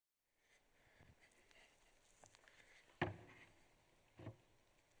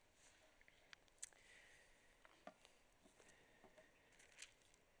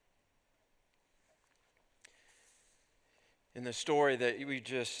In the story that we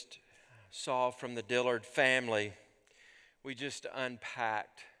just saw from the Dillard family, we just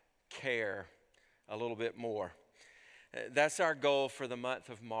unpacked care a little bit more. That's our goal for the month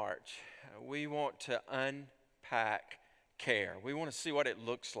of March. We want to unpack care. We want to see what it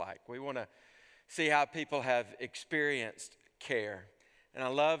looks like. We want to see how people have experienced care. And I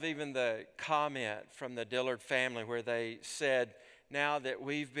love even the comment from the Dillard family where they said, now that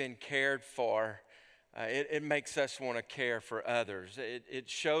we've been cared for, it makes us want to care for others. It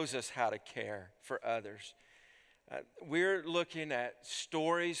shows us how to care for others. We're looking at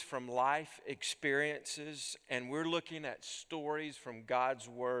stories from life experiences, and we're looking at stories from God's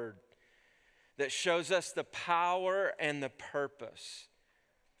Word that shows us the power and the purpose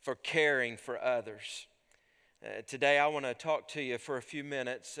for caring for others. Today I want to talk to you for a few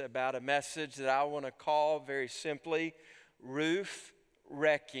minutes about a message that I want to call very simply,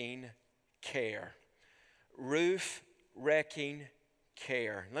 roof-wrecking care. Roof-wrecking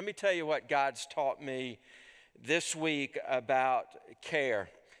care. Let me tell you what God's taught me this week about care,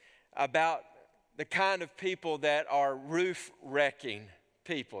 about the kind of people that are roof-wrecking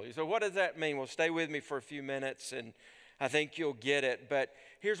people. So what does that mean? Well, stay with me for a few minutes and I think you'll get it. But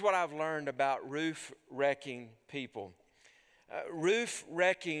here's what I've learned about roof-wrecking people.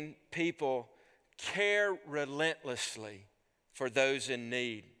 Roof-wrecking people care relentlessly for those in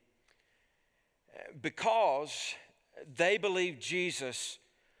need because they believe Jesus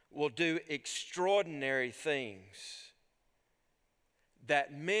will do extraordinary things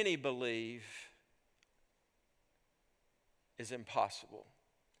that many believe is impossible.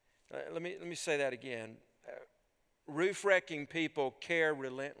 Let me say that again. Roof-wrecking people care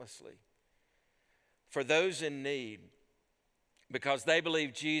relentlessly for those in need because they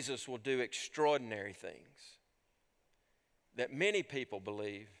believe Jesus will do extraordinary things that many people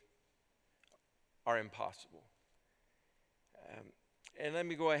believe are impossible. And let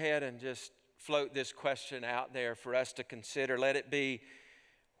me go ahead and just float this question out there for us to consider. Let it be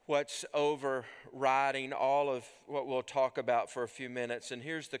what's overriding all of what we'll talk about for a few minutes. And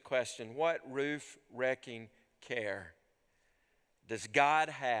here's the question: what roof-wrecking care does God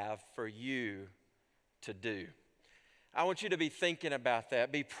have for you to do? I want you to be thinking about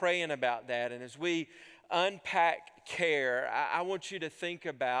that, be praying about that. And as we unpack care, I want you to think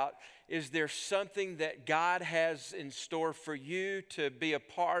about, is there something that God has in store for you to be a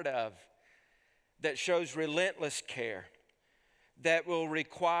part of that shows relentless care, that will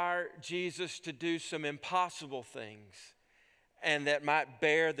require Jesus to do some impossible things, and that might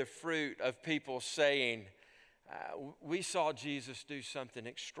bear the fruit of people saying, we saw Jesus do something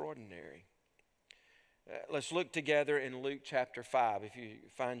extraordinary. Let's look together in Luke chapter 5. If you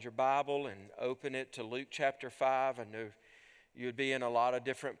find your Bible and open it to Luke chapter 5, I know you'd be in a lot of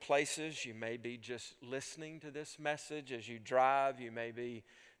different places. You may be just listening to this message as you drive. You may be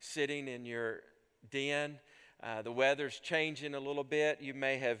sitting in your den. The weather's changing a little bit. You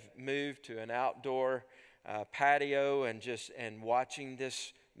may have moved to an outdoor patio and watching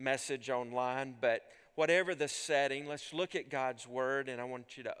this message online. But whatever the setting, let's look at God's Word, and I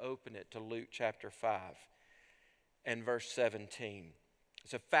want you to open it to Luke chapter 5 and verse 17.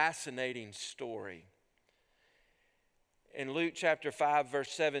 It's a fascinating story. In Luke chapter 5, verse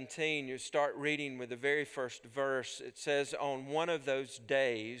 17, you start reading with the very first verse. It says, on one of those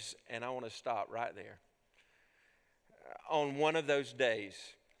days, and I want to stop right there. On one of those days.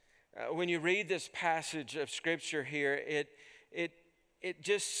 When you read this passage of Scripture here, it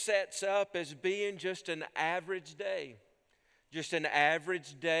just sets up as being just an average day. Just an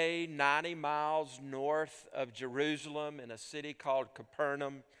average day 90 miles north of Jerusalem in a city called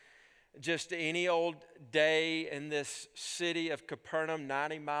Capernaum. Just any old day in this city of Capernaum,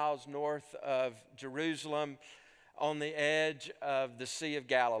 90 miles north of Jerusalem, on the edge of the Sea of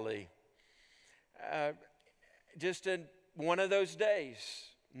Galilee. Just in one of those days,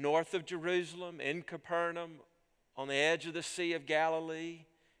 north of Jerusalem, in Capernaum, on the edge of the Sea of Galilee,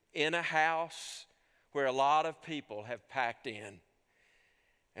 in a house where a lot of people have packed in.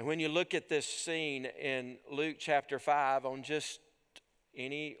 And when you look at this scene in Luke chapter 5, on just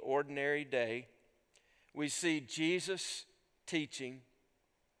any ordinary day, we see Jesus teaching,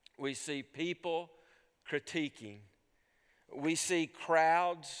 we see people critiquing, we see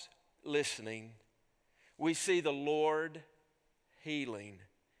crowds listening, we see the Lord healing,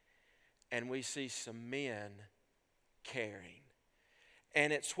 and we see some men caring.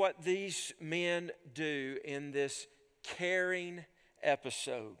 And it's what these men do in this caring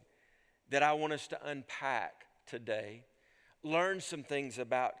episode that I want us to unpack today. Learn some things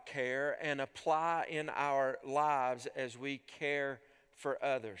about care and apply in our lives as we care for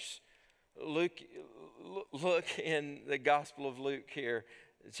others. Look in the Gospel of Luke here,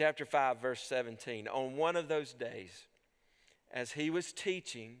 chapter 5, verse 17. On one of those days, as he was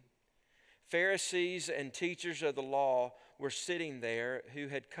teaching, Pharisees and teachers of the law were sitting there who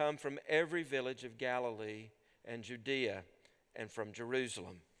had come from every village of Galilee and Judea and from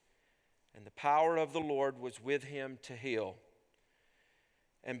Jerusalem. And the power of the Lord was with him to heal.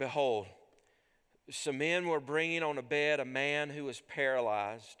 And behold, some men were bringing on a bed a man who was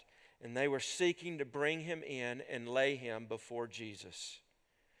paralyzed, and they were seeking to bring him in and lay him before Jesus.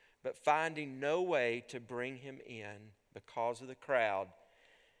 But finding no way to bring him in because of the crowd,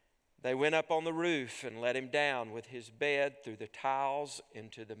 they went up on the roof and let him down with his bed through the tiles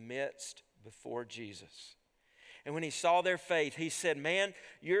into the midst before Jesus. And when he saw their faith, he said, "Man,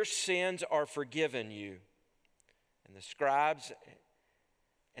 your sins are forgiven you." And the scribes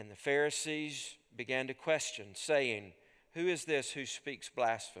and the Pharisees began to question, saying, "Who is this who speaks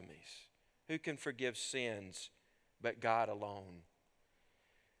blasphemies? Who can forgive sins but God alone?"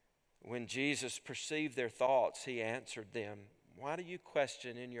 When Jesus perceived their thoughts, he answered them, "Why do you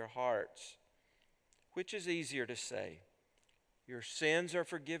question in your hearts? Which is easier to say, 'Your sins are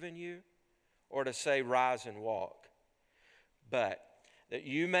forgiven you,' or to say, 'Rise and walk'? But that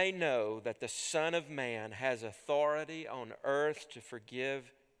you may know that the Son of Man has authority on earth to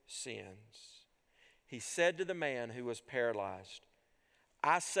forgive sins." He said to the man who was paralyzed,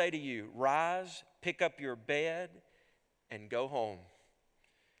 "I say to you, rise, pick up your bed, and go home."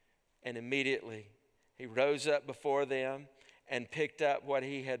 And immediately he rose up before them and picked up what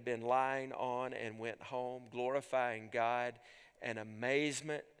he had been lying on and went home, glorifying God. And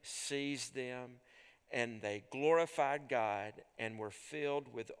amazement seized them, and they glorified God and were filled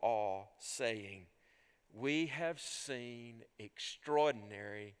with awe, saying, "We have seen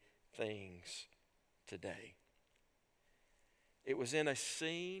extraordinary things today." It was in a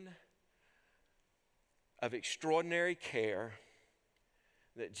scene of extraordinary care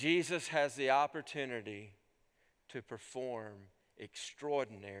that Jesus has the opportunity to perform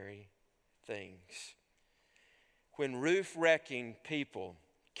extraordinary things. When roof-wrecking people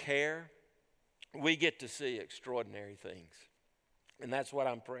care, we get to see extraordinary things. And that's what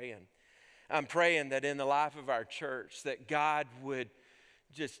I'm praying. I'm praying that in the life of our church, that God would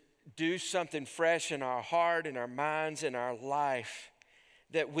just do something fresh in our heart, in our minds, in our life,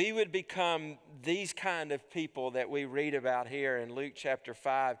 that we would become these kind of people that we read about here in Luke chapter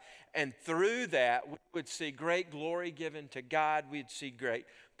 5. And through that, we would see great glory given to God. We'd see great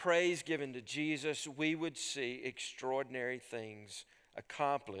praise given to Jesus. We would see extraordinary things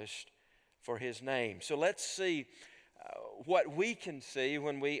accomplished for his name. So let's see what we can see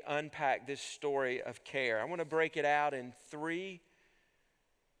when we unpack this story of care. I want to break it out in three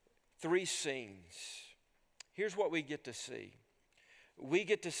scenes. Here's what we get to see. We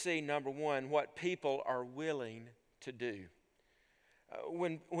get to see, number one, what people are willing to do.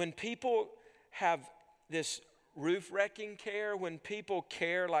 When people have this roof-wrecking care, when people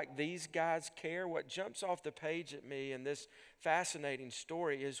care like these guys care, what jumps off the page at me in this fascinating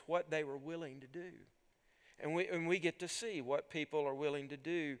story is what they were willing to do. And we get to see what people are willing to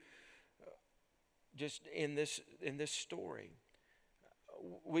do just in this story.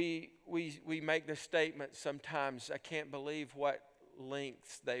 We make the statement sometimes, "I can't believe what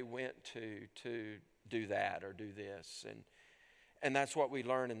lengths they went to do that or do this." And that's what we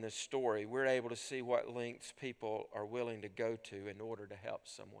learn in this story. We're able to see what lengths people are willing to go to in order to help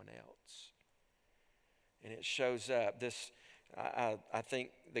someone else. And it shows up. I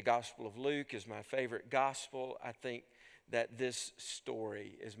think the Gospel of Luke is my favorite gospel. I think that this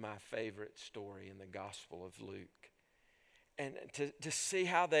story is my favorite story in the Gospel of Luke. And to see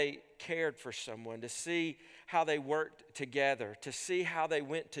how they cared for someone, to see how they worked together, to see how they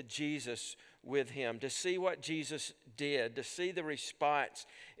went to Jesus with him, to see what Jesus did, to see the response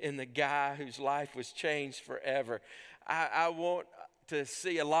in the guy whose life was changed forever. I want to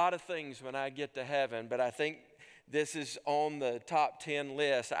see a lot of things when I get to heaven, but I think this is on the top 10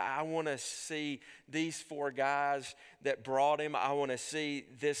 list. I want to see these four guys that brought him. I want to see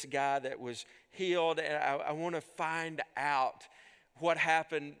this guy that was healed. And I want to find out what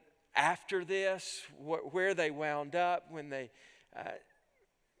happened after this, where they wound up when they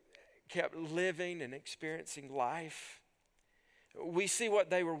kept living and experiencing life. We see what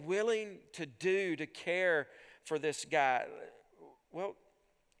they were willing to do to care for this guy. Well,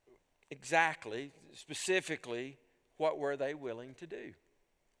 exactly, specifically, what were they willing to do?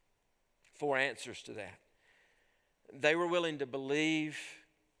 4 answers to that. They were willing to believe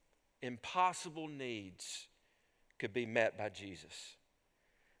impossible needs could be met by Jesus.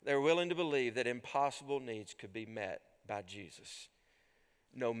 They were willing to believe that impossible needs could be met by Jesus.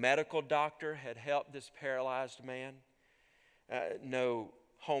 No medical doctor had helped this paralyzed man. No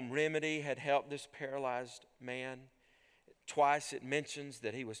home remedy had helped this paralyzed man. Twice it mentions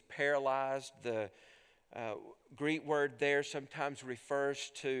that he was paralyzed. The Greek word there sometimes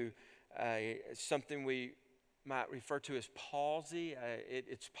refers to something we might refer to as palsy.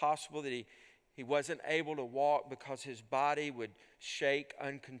 It's possible that he wasn't able to walk because his body would shake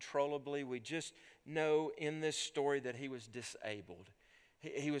uncontrollably. We just know in this story that he was disabled.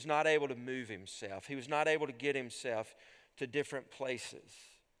 He was not able to move himself. He was not able to get himself to different places.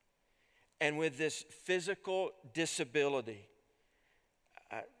 And with this physical disability,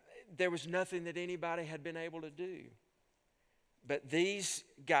 there was nothing that anybody had been able to do. But these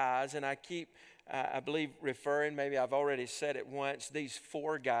guys, and I keep, I believe, referring, maybe I've already said it once, these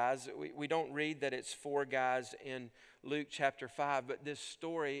four guys, we don't read that it's four guys in Luke chapter 5, but this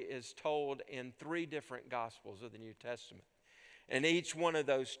story is told in 3 different Gospels of the New Testament. And each one of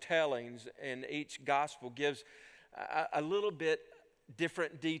those tellings in each Gospel gives a little bit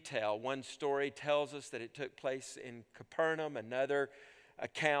different detail. One story tells us that it took place in Capernaum. Another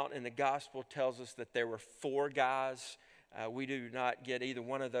account in the Gospel tells us that there were 4 guys. We do not get either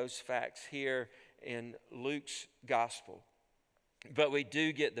one of those facts here in Luke's Gospel. But we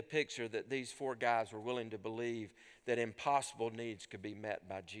do get the picture that these 4 guys were willing to believe that impossible needs could be met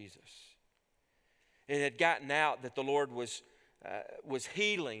by Jesus. It had gotten out that the Lord was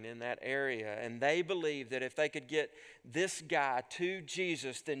healing in that area, and they believed that if they could get this guy to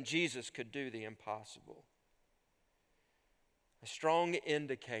Jesus, then Jesus could do the impossible. A strong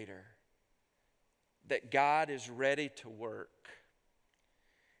indicator that God is ready to work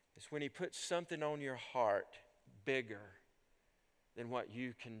is when He puts something on your heart bigger than what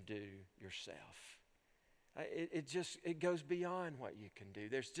you can do yourself. It goes beyond what you can do.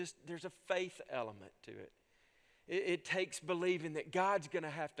 There's a faith element to it. It takes believing that God's going to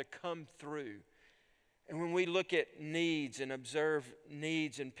have to come through. And when we look at needs and observe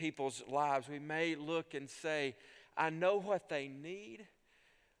needs in people's lives, we may look and say, I know what they need,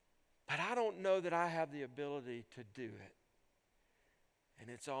 but I don't know that I have the ability to do it. And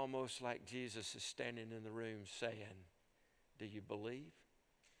it's almost like Jesus is standing in the room saying, do you believe?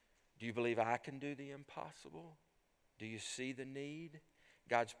 Do you believe I can do the impossible? Do you see the need?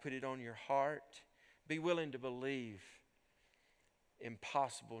 God's put it on your heart. Be willing to believe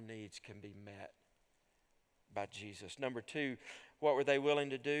impossible needs can be met by Jesus. Number 2, what were they willing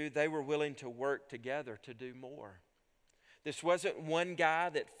to do? They were willing to work together to do more. This wasn't one guy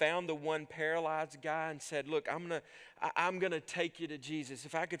that found the one paralyzed guy and said, look, I'm gonna take you to Jesus.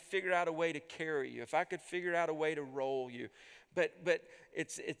 If I could figure out a way to carry you, if I could figure out a way to roll you. But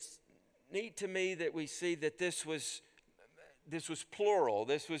it's neat to me that we see that this was plural.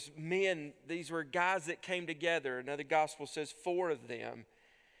 This was men. These were guys that came together. Another gospel says 4 of them.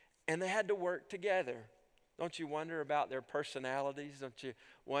 And they had to work together. Don't you wonder about their personalities? Don't you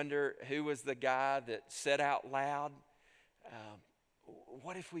wonder who was the guy that said out loud,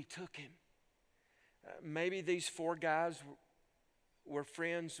 what if we took him? Maybe these 4 guys were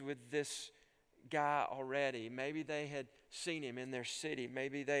friends with this guy already. Maybe they had seen him in their city.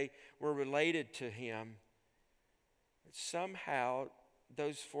 Maybe they were related to him. Somehow,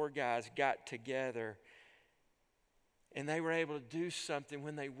 those 4 guys got together and they were able to do something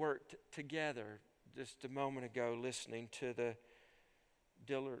when they worked together. Just a moment ago, listening to the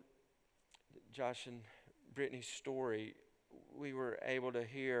Dillard, Josh and Brittany's story, we were able to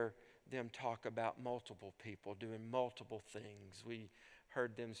hear them talk about multiple people doing multiple things. We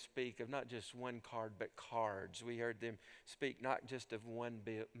heard them speak of not just one card, but cards. We heard them speak not just of one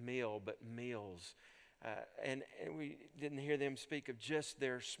meal, but meals. And we didn't hear them speak of just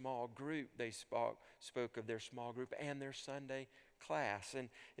their small group. They spoke of their small group and their Sunday class. And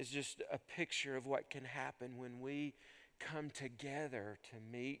it's just a picture of what can happen when we come together to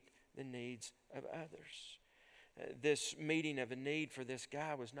meet the needs of others. This meeting of a need for this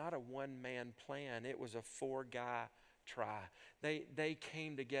guy was not a one-man plan. It was a 4-guy try. They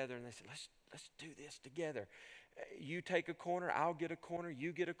came together and they said, let's do this together. You take a corner, I'll get a corner,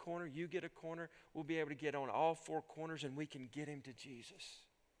 you get a corner, you get a corner. We'll be able to get on all 4 corners and we can get him to Jesus.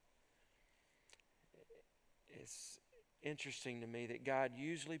 It's interesting to me that God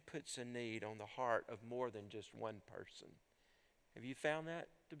usually puts a need on the heart of more than just one person. Have you found that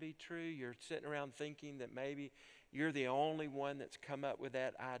to be true? You're sitting around thinking that maybe you're the only one that's come up with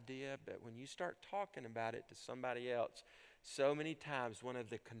that idea, but when you start talking about it to somebody else, so many times one of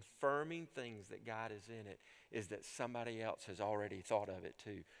the confirming things that God is in it is that somebody else has already thought of it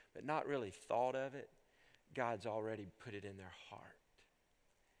too, but not really thought of it. God's already put it in their heart.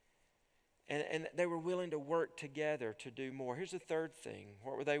 And they were willing to work together to do more. Here's the third thing.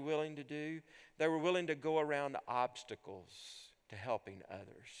 What were they willing to do? They were willing to go around obstacles to helping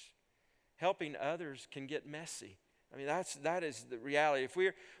others. Helping others can get messy. I mean, that is the reality.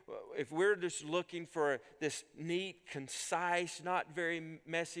 If we're just looking for this neat, concise, not very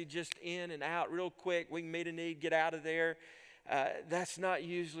messy, just in and out real quick, we can meet a need, get out of there. That's not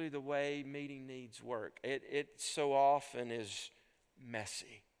usually the way meeting needs work. It so often is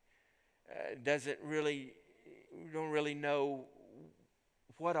messy. We don't really know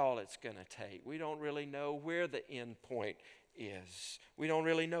what all it's going to take. We don't really know where the end point is. We don't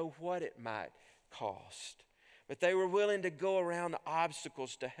really know what it might cost. But they were willing to go around the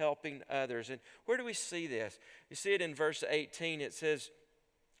obstacles to helping others. And where do we see this? You see it in verse 18. It says,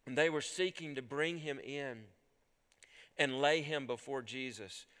 they were seeking to bring him in and lay him before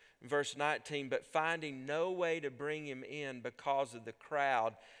Jesus. In verse 19, but finding no way to bring him in because of the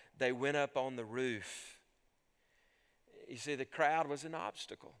crowd, they went up on the roof. You see, the crowd was an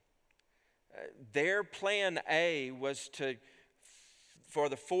obstacle. Their plan A was for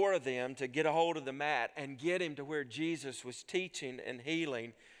the four of them to get a hold of the mat and get him to where Jesus was teaching and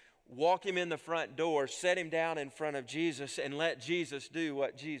healing, walk him in the front door, set him down in front of Jesus, and let Jesus do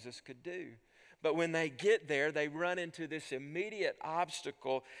what Jesus could do. But when they get there, they run into this immediate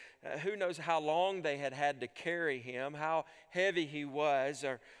obstacle. Who knows how long they had to carry him, how heavy he was,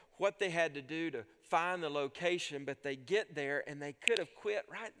 or what they had to do to find the location. But they get there, and they could have quit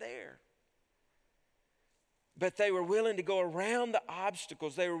right there. But they were willing to go around the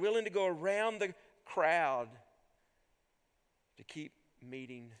obstacles. They were willing to go around the crowd to keep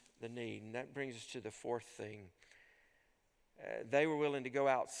meeting the need. And that brings us to the fourth thing. They were willing to go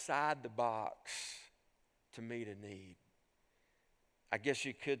outside the box to meet a need. I guess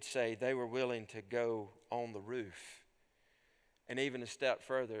you could say they were willing to go on the roof. And even a step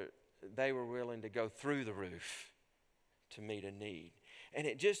further, they were willing to go through the roof to meet a need. And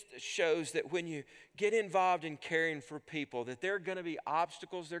it just shows that when you get involved in caring for people, that there are going to be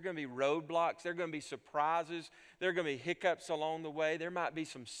obstacles, there are going to be roadblocks, there are going to be surprises, there are going to be hiccups along the way. There might be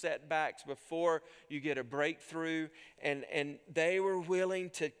some setbacks before you get a breakthrough. And they were willing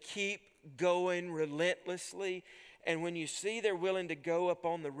to keep going relentlessly. And when you see they're willing to go up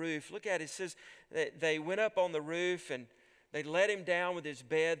on the roof, look at it. It says that they went up on the roof and they let him down with his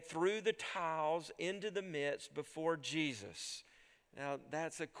bed through the tiles into the midst before Jesus. Now,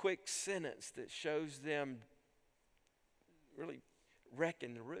 that's a quick sentence that shows them really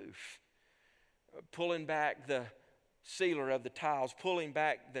wrecking the roof, pulling back the sealer of the tiles, pulling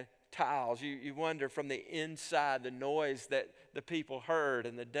back the tiles. You wonder from the inside the noise that the people heard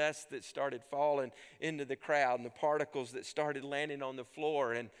and the dust that started falling into the crowd and the particles that started landing on the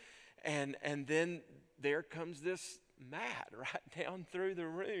floor. And then there comes this mat right down through the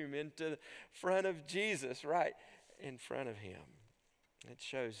room into front of Jesus, right in front of him. It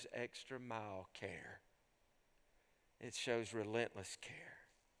shows extra mile care. It shows relentless care.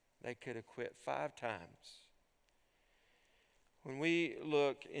 They could have quit 5 times. When we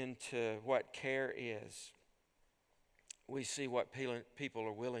look into what care is, we see what people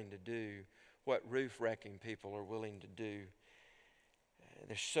are willing to do, what roof-wrecking people are willing to do.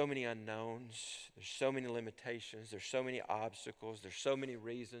 There's so many unknowns. There's so many limitations. There's so many obstacles. There's so many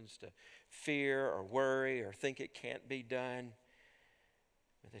reasons to fear or worry or think it can't be done.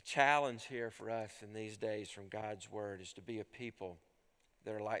 But the challenge here for us in these days from God's Word is to be a people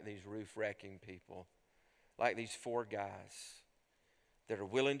that are like these roof-wrecking people, like these 4 guys that are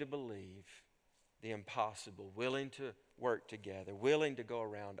willing to believe the impossible, willing to work together, willing to go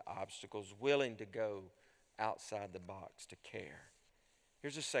around obstacles, willing to go outside the box to care.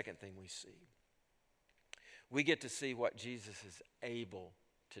 Here's the second thing we see. We get to see what Jesus is able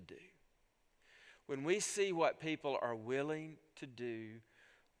to do. When we see what people are willing to do,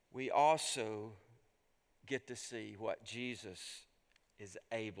 we also get to see what Jesus is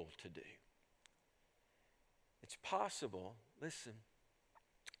able to do. It's possible, listen,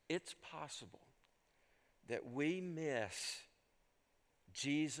 it's possible that we miss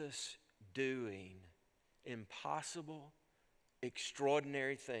Jesus doing impossible,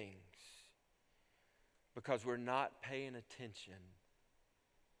 extraordinary things because we're not paying attention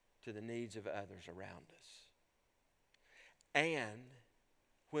to the needs of others around us. And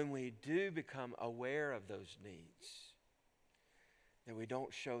when we do become aware of those needs, that we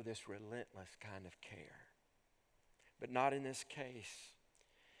don't show this relentless kind of care. But not in this case.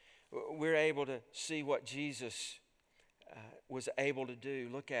 We're able to see what Jesus was able to do.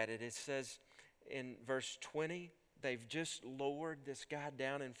 Look at it. It says in verse 20, they've just lowered this guy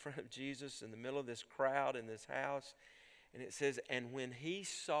down in front of Jesus in the middle of this crowd in this house. And it says, and when he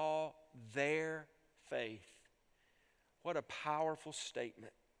saw their faith. What a powerful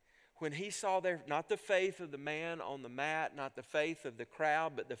statement. When he saw not the faith of the man on the mat, not the faith of the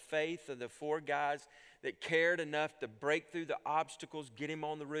crowd, but the faith of the four guys that cared enough to break through the obstacles, get him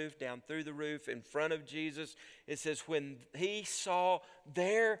on the roof, down through the roof, in front of Jesus. It says, when he saw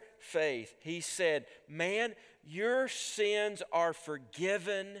their faith, he said, man, your sins are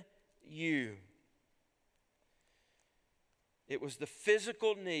forgiven you. It was the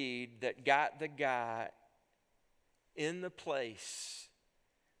physical need that got the guy in the place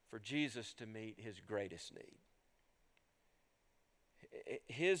for Jesus to meet his greatest need.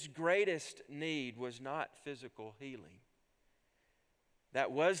 His greatest need was not physical healing.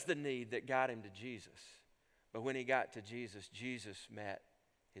 That was the need that got him to Jesus. But when he got to Jesus, Jesus met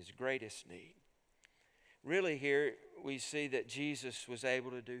his greatest need. Really, here we see that Jesus was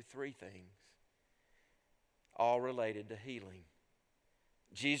able to do three things, all related to healing.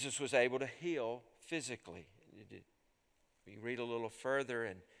 Jesus was able to heal physically. We read a little further,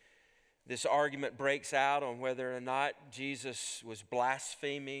 and this argument breaks out on whether or not Jesus was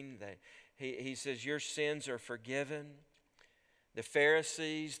blaspheming. He says, your sins are forgiven. The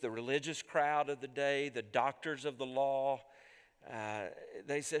Pharisees, the religious crowd of the day, the doctors of the law,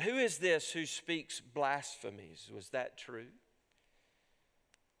 they said, who is this who speaks blasphemies? Was that true?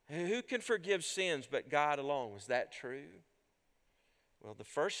 Who can forgive sins but God alone? Was that true? Well, the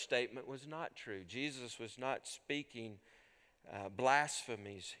first statement was not true. Jesus was not speaking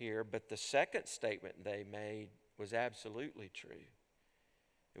blasphemies here, but the second statement they made was absolutely true.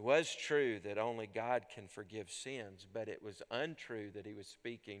 It was true that only God can forgive sins, but it was untrue that he was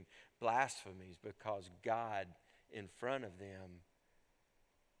speaking blasphemies because God in front of them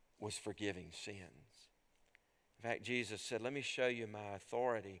was forgiving sins. In fact, Jesus said, let me show you my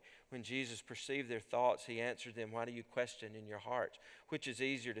authority. When Jesus perceived their thoughts, he answered them, why do you question in your hearts? Which is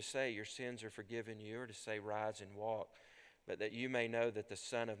easier to say, your sins are forgiven you, or to say, rise and walk? But that you may know that the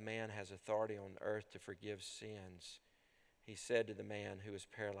Son of Man has authority on earth to forgive sins. He said to the man who was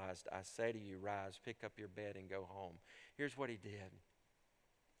paralyzed, I say to you, rise, pick up your bed and go home. Here's what he did.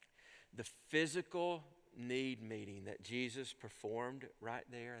 The physical need meeting that Jesus performed right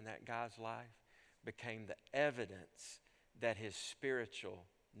there in that guy's life became the evidence that his spiritual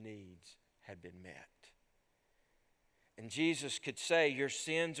needs had been met. And Jesus could say, your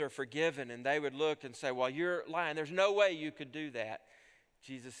sins are forgiven. And they would look and say, well, you're lying. There's no way you could do that.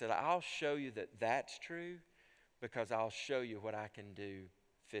 Jesus said, I'll show you that that's true because I'll show you what I can do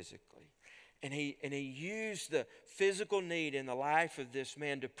physically. And he used the physical need in the life of this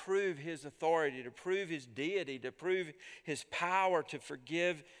man to prove his authority, to prove his deity, to prove his power to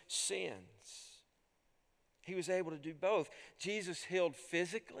forgive sins. He was able to do both. Jesus healed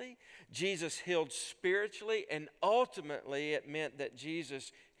physically, Jesus healed spiritually, and ultimately it meant that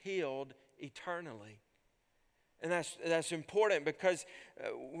Jesus healed eternally. And that's important because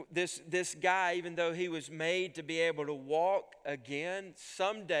this guy, even though he was made to be able to walk again,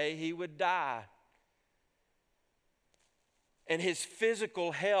 someday he would die. And his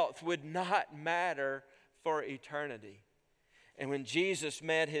physical health would not matter for eternity. And when Jesus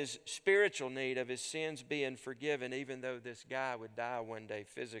met his spiritual need of his sins being forgiven, even though this guy would die one day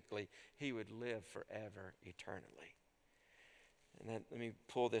physically, he would live forever eternally. And let me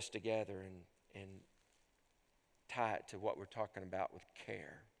pull this together and tie it to what we're talking about with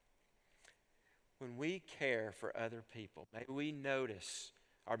care. When we care for other people, maybe we notice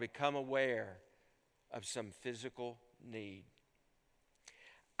or become aware of some physical need.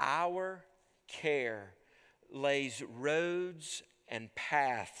 Our care lays roads and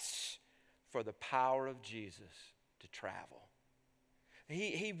paths for the power of Jesus to travel.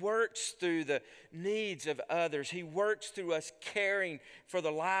 He works through the needs of others. He works through us caring for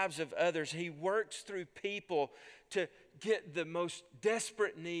the lives of others. He works through people to get the most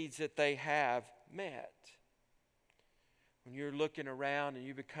desperate needs that they have met. When you're looking around and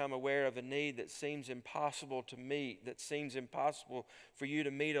you become aware of a need that seems impossible to meet, that seems impossible for you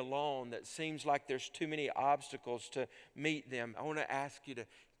to meet alone, that seems like there's too many obstacles to meet them, I want to ask you to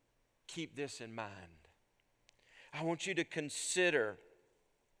keep this in mind. I want you to consider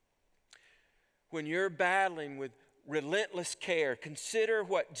when you're battling with relentless care, consider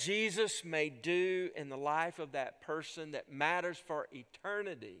what Jesus may do in the life of that person that matters for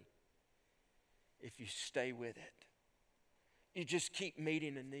eternity if you stay with it. You just keep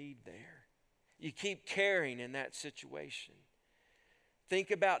meeting a need there. You keep caring in that situation.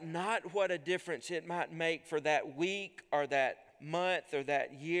 Think about not what a difference it might make for that week or that month or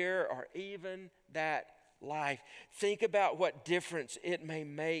that year or even that life. Think about what difference it may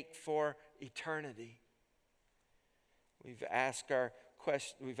make for eternity. We've asked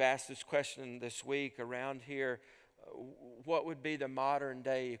this question this week around here. What would be the modern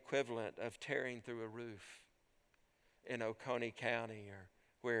day equivalent of tearing through a roof in Oconee County or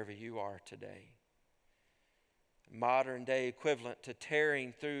wherever you are today? Modern day equivalent to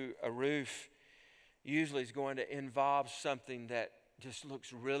tearing through a roof usually is going to involve something that just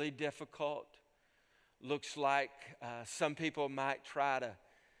looks really difficult. Looks like some people might try to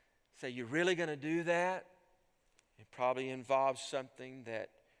say, "You're really going to do that?" It probably involves something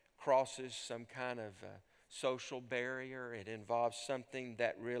that crosses some kind of social barrier. It involves something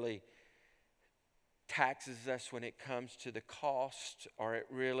that really taxes us when it comes to the cost, or it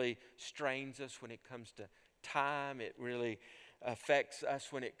really strains us when it comes to time. It really affects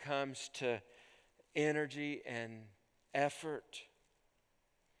us when it comes to energy and effort.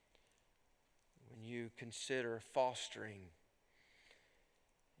 When you consider fostering,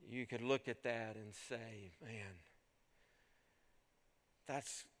 you could look at that and say, man,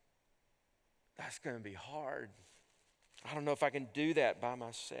 that's going to be hard. I don't know if I can do that by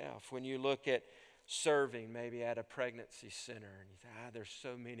myself. When you look at serving maybe at a pregnancy center and you think, there's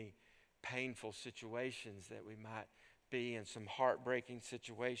so many painful situations that we might be in, some heartbreaking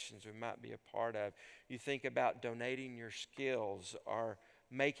situations we might be a part of. You think about donating your skills or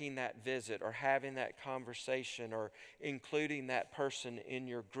making that visit or having that conversation or including that person in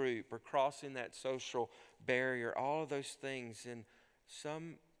your group or crossing that social barrier. All of those things in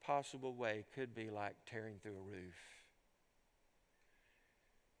some possible way could be like tearing through a roof.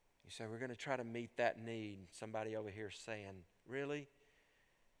 You say, we're going to try to meet that need. Somebody over here saying, really?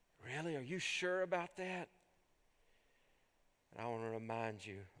 Really? Are you sure about that? And I want to remind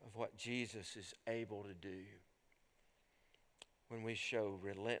you of what Jesus is able to do when we show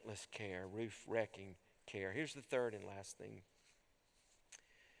relentless care, roof-wrecking care. Here's the third and last thing.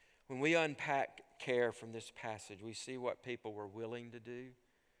 When we unpack care from this passage, we see what people were willing to do.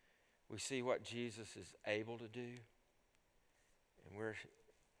 We see what Jesus is able to do. And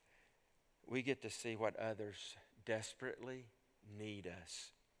we get to see what others desperately need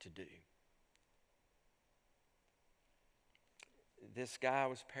us to do. This guy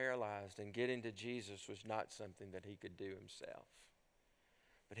was paralyzed, and getting to Jesus was not something that he could do himself.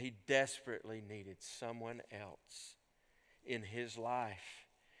 But he desperately needed someone else in his life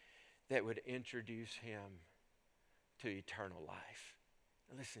that would introduce him to eternal life.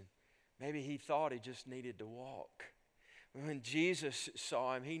 Now listen, maybe he thought he just needed to walk. When Jesus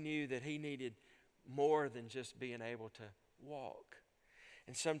saw him, he knew that he needed more than just being able to walk.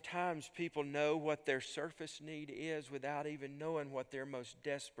 And sometimes people know what their surface need is without even knowing what their most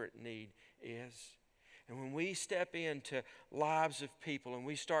desperate need is. And when we step into lives of people and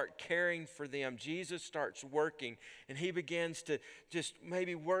we start caring for them, Jesus starts working, and he begins to just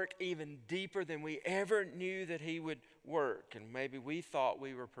maybe work even deeper than we ever knew that he would work. And maybe we thought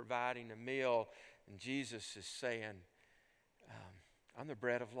we were providing a meal, and Jesus is saying, I'm the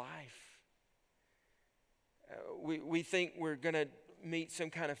bread of life. We think we're going to meet some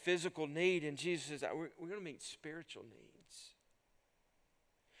kind of physical need, and Jesus says, we're going to meet spiritual needs.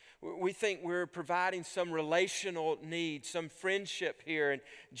 We think we're providing some relational need, some friendship here, and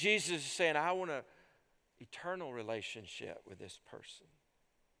Jesus is saying, I want an eternal relationship with this person.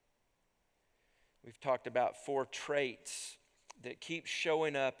 We've talked about 4 traits that keep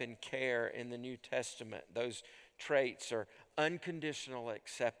showing up in care in the New Testament. Those traits are unconditional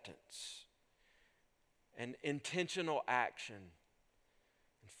acceptance and intentional action,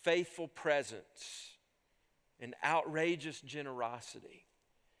 and faithful presence, and outrageous generosity.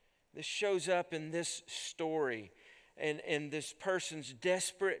 This shows up in this story and this person's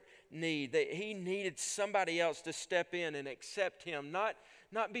desperate need. That he needed somebody else to step in and accept him, not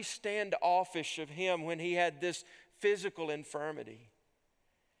be standoffish of him when he had this physical infirmity.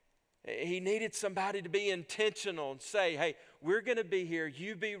 He needed somebody to be intentional and say, hey, we're going to be here.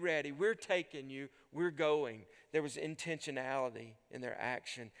 You be ready. We're taking you. We're going. There was intentionality in their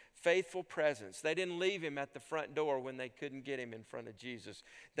action. Faithful presence. They didn't leave him at the front door when they couldn't get him in front of Jesus.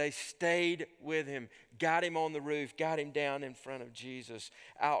 They stayed with him, got him on the roof, got him down in front of Jesus.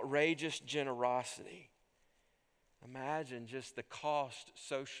 Outrageous generosity. Imagine just the cost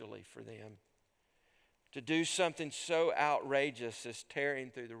socially for them to do something so outrageous as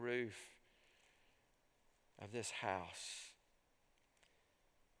tearing through the roof of this house.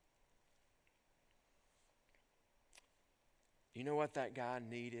 You know what that guy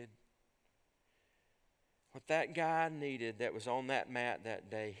needed? What that guy needed that was on that mat that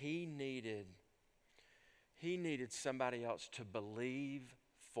day, he needed somebody else to believe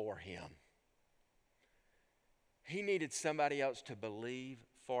for him. He needed somebody else to believe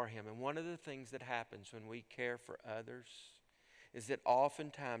for him. And one of the things that happens when we care for others is that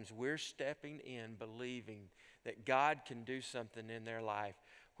oftentimes we're stepping in believing that God can do something in their life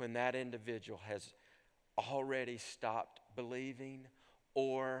when that individual has already stopped believing,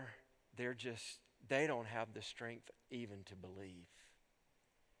 or they don't have the strength even to believe.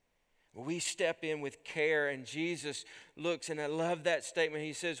 We step in with care, and Jesus looks, and I love that statement.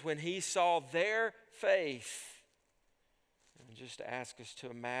 He says, when he saw their faith, and just ask us to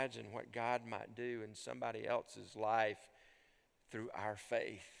imagine what God might do in somebody else's life through our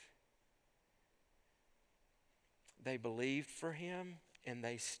faith. They believed for him, and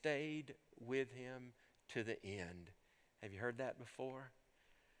they stayed with him to the end. Have you heard that before?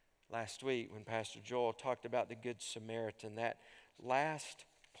 Last week when Pastor Joel talked about the Good Samaritan, that last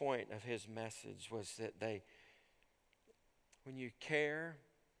point of his message was that when you care,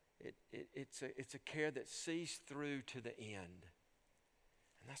 it's a care that sees through to the end.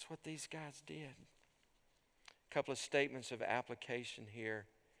 And that's what these guys did. A couple of statements of application here.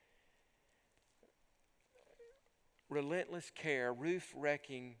 Relentless care,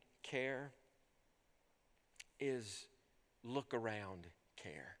 roof-wrecking care, is look-around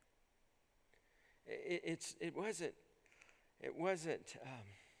care. It wasn't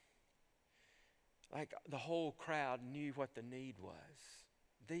like the whole crowd knew what the need was.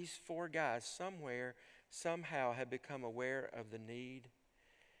 These four guys somehow had become aware of the need,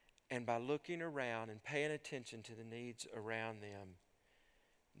 and by looking around and paying attention to the needs around them,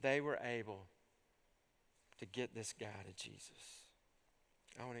 they were able to get this guy to Jesus.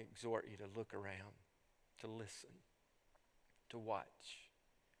 I want to exhort you to look around, to listen, to watch.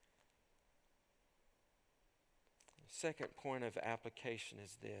 The second point of application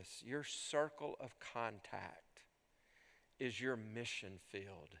is this: your circle of contact is your mission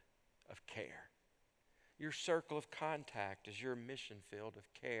field of care. Your circle of contact is your mission field of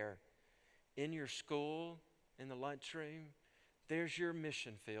care. In your school, in the lunchroom, there's your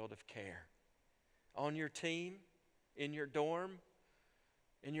mission field of care. On your team, in your dorm,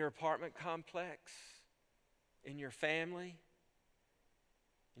 in your apartment complex, in your family,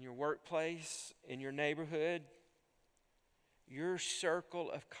 in your workplace, in your neighborhood, your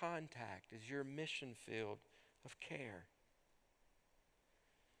circle of contact is your mission field of care.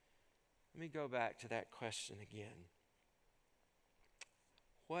 Let me go back to that question again.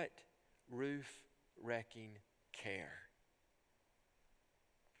 What roof-wrecking care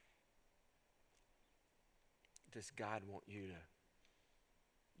does God want you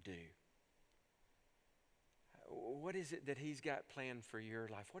to do? What is it that he's got planned for your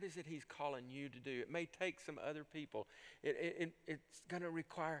life? What is it he's calling you to do? It may take some other people. It's going to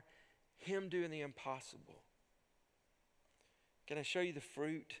require him doing the impossible. Can I show you the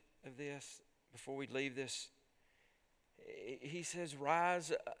fruit of this before we leave this? He says,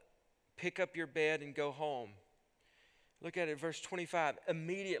 rise, pick up your bed and go home. Look at it, verse 25.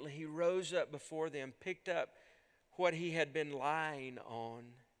 Immediately he rose up before them, picked up what he had been lying on,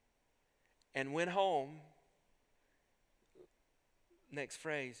 and went home. Next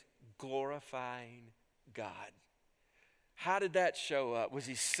phrase, glorifying God. How did that show up? Was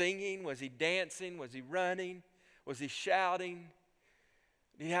he singing? Was he dancing? Was he running? Was he shouting?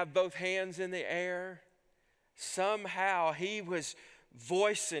 Did he have both hands in the air? Somehow he was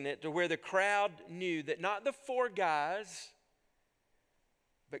voicing it to where the crowd knew that not the four guys,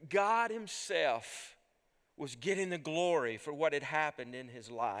 but God himself was getting the glory for what had happened in his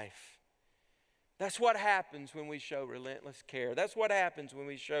life. That's what happens when we show relentless care. That's what happens when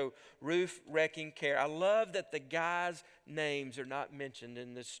we show roof-wrecking care. I love that the guys' names are not mentioned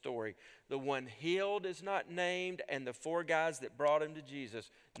in this story. The one healed is not named, and the four guys that brought him to Jesus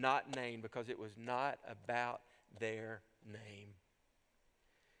not named, because it was not about their name.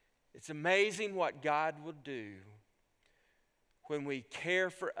 It's amazing what God will do when we care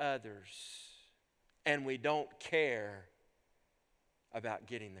for others and we don't care about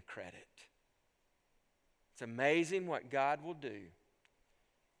getting the credit. It's amazing what God will do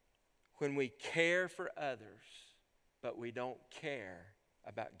when we care for others, but we don't care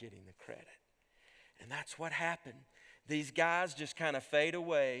about getting the credit. And that's what happened. These guys just kind of fade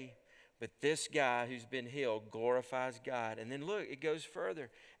away, but this guy who's been healed glorifies God. And then look, it goes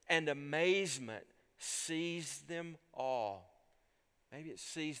further. And amazement seized them all. Maybe it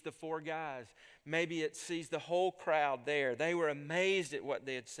seized the four guys. Maybe it seized the whole crowd there. They were amazed at what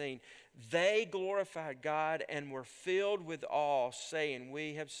they had seen. They glorified God and were filled with awe, saying,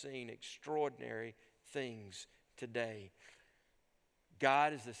 we have seen extraordinary things today.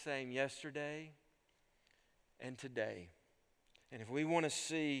 God is the same yesterday and today. And if we want to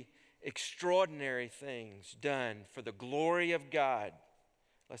see extraordinary things done for the glory of God,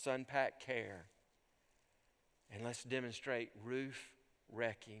 Let's unpack care. And let's demonstrate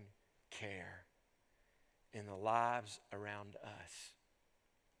roof-wrecking care in the lives around us.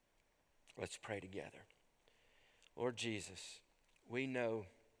 Let's pray together. Lord Jesus, we know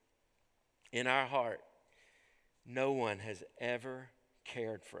in our heart no one has ever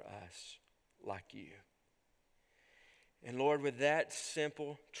cared for us like you. And Lord, with that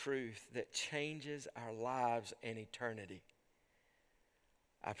simple truth that changes our lives and eternity,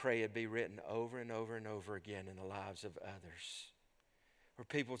 I pray it be written over and over and over again in the lives of others. Where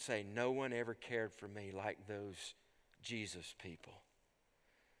people say, no one ever cared for me like those Jesus people.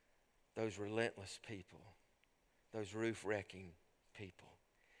 Those relentless people. Those roof-wrecking people.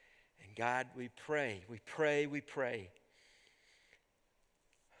 And God, we pray,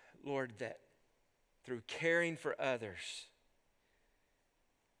 Lord, that through caring for others,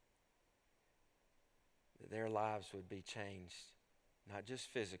 that their lives would be changed, not just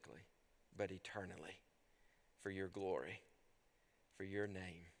physically, but eternally, for your glory, for your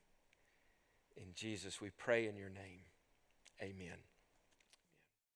name. In Jesus, we pray in your name. Amen.